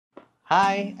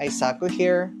Hi, Aisaku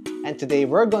here, and today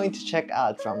we're going to check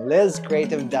out from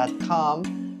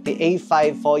lizcreative.com the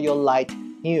A5 Folio Lite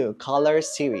new color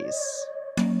series.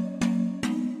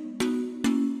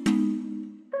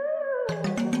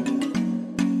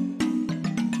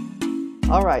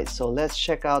 Alright, so let's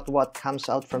check out what comes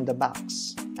out from the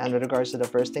box. And with regards to the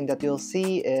first thing that you'll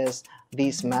see is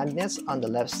these magnets on the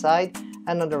left side,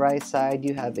 and on the right side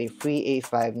you have a free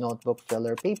A5 notebook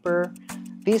filler paper.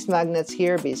 These magnets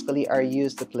here basically are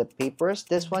used to clip papers.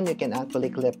 This one you can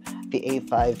actually clip the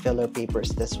A5 filler papers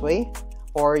this way,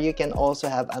 or you can also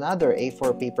have another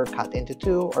A4 paper cut into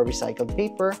two or recycled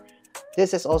paper.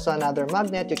 This is also another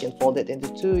magnet. You can fold it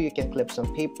into two. You can clip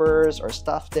some papers or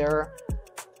stuff there.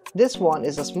 This one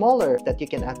is a smaller that you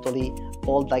can actually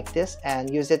fold like this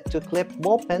and use it to clip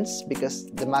ball pens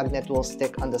because the magnet will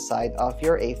stick on the side of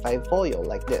your A5 folio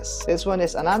like this. This one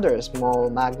is another small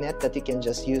magnet that you can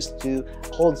just use to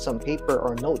hold some paper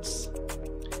or notes.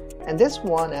 And this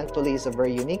one actually is a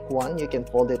very unique one. You can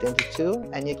fold it into two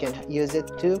and you can use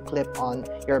it to clip on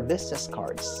your business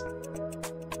cards.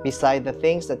 Beside the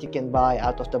things that you can buy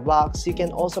out of the box, you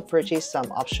can also purchase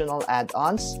some optional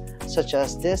add-ons such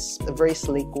as this very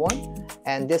sleek one,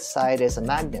 and this side is a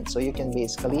magnet, so you can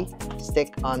basically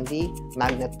stick on the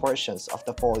magnet portions of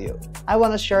the folio. I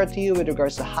want to share to you with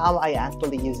regards to how I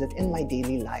actually use it in my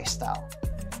daily lifestyle.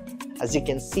 As you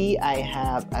can see, I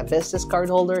have a business card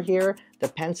holder here, the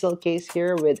pencil case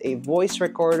here with a voice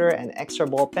recorder and extra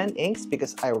ball pen inks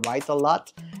because I write a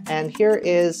lot. And here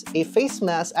is a face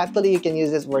mask. Actually, you can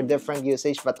use this for different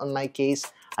usage, but on my case,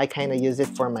 I kind of use it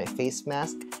for my face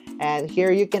mask. And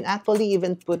here you can actually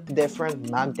even put different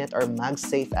magnet or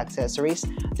MagSafe accessories.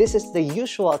 This is the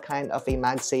usual kind of a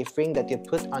MagSafe ring that you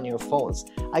put on your phones.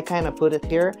 I kind of put it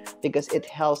here because it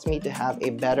helps me to have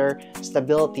a better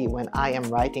stability when I am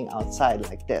writing outside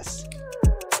like this.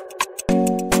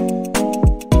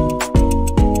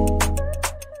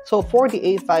 So for the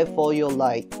A5 Folio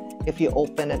Lite, if you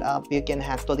open it up, you can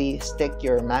actually stick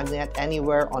your magnet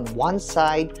anywhere on one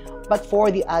side, but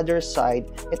for the other side,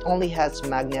 it only has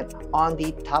magnet on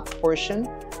the top portion,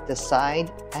 the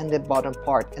side, and the bottom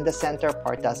part, and the center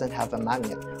part doesn't have a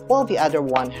magnet, while the other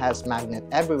one has magnet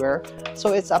everywhere.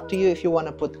 So it's up to you if you want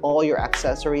to put all your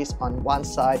accessories on one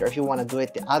side or if you want to do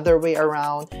it the other way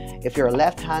around. If you're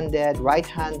left-handed,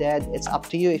 right-handed, it's up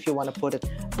to you if you want to put it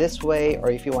this way or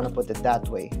if you want to put it that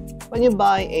way. When you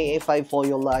buy a A5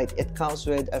 Folio Lite, it comes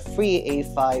with a free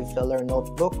A5 filler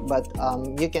notebook, but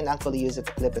you can actually use it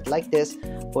to clip it like this,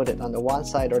 put it on the one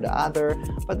side or the other.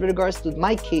 But with regards to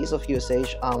my case of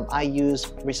usage, I use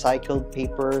recycled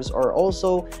papers or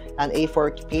also an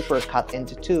A4 paper cut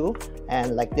into two,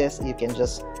 and like this, you can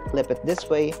just clip it this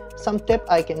way. Some tip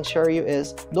I can share you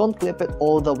is don't clip it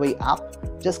all the way up.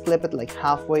 Just clip it like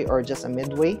halfway or just a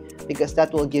midway because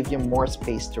that will give you more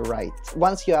space to write.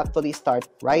 Once you actually start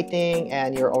writing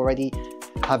and you're already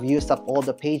have used up all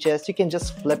the pages, you can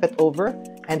just flip it over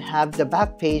and have the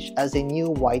back page as a new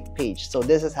white page. So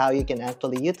this is how you can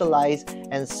actually utilize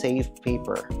and save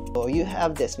paper. So you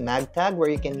have this mag tag where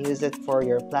you can use it for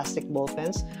your plastic ball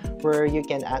pens, where you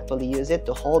can actually use it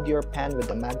to hold your pen with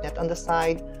the magnet on the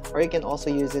side, or you can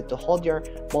also use it to hold your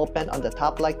ball pen on the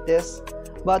top like this.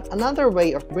 But another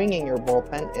way of bringing your ball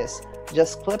pen is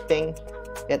just clipping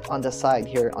it on the side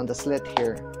here, on the slit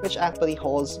here, which actually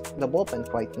holds the ball pen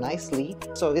quite nicely.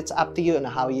 So it's up to you on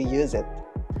how you use it.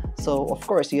 So of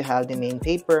course you have the main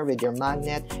paper with your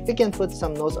magnet. You can put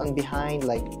some notes on behind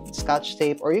like scotch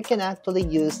tape, or you can actually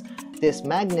use these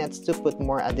magnets to put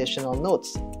more additional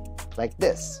notes like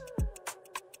this.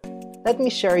 Let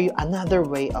me share you another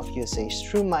way of usage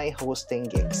through my hosting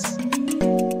gigs.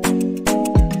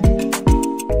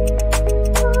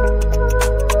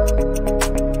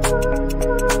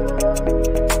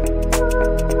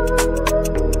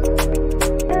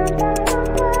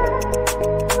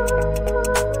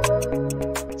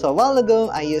 So a while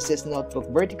ago, I used this notebook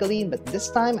vertically, but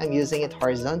this time I'm using it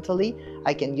horizontally.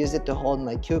 I can use it to hold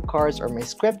my cue cards or my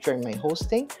script during my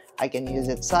hosting. I can use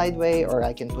it sideways or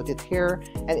I can put it here.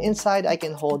 And inside, I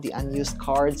can hold the unused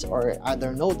cards or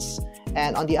other notes.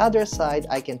 And on the other side,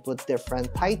 I can put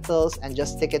different titles and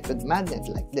just stick it with magnet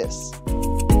like this.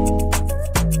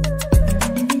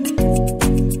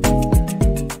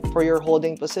 For your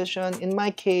holding position, in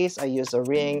my case, I use a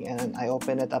ring and I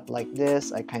open it up like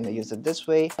this. I kind of use it this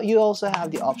way. You also have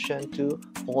the option to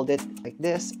fold it like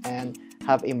this and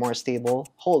have a more stable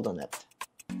hold on it.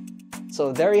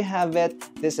 So there you have it.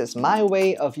 This is my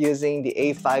way of using the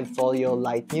A5 Folio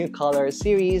Lite New Color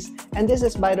series, and this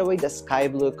is, by the way, the sky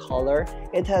blue color.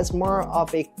 It has more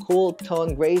of a cool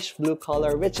tone grayish blue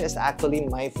color, which is actually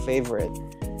my favorite.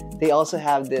 They also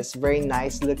have this very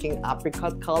nice looking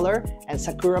apricot color and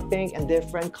sakura pink and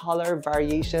different color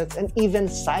variations and even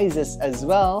sizes as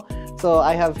well. So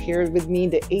I have here with me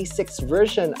the A6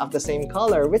 version of the same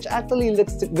color, which actually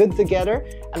looks good together,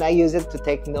 and I use it to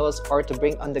take notes or to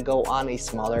bring on the go on a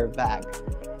smaller bag.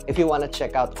 If you want to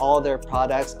check out all their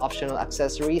products, optional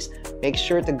accessories, make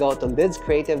sure to go to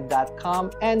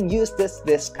lidscreative.com and use this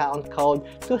discount code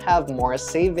to have more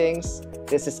savings.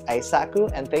 This is Aisaku,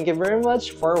 and thank you very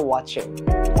much for watching.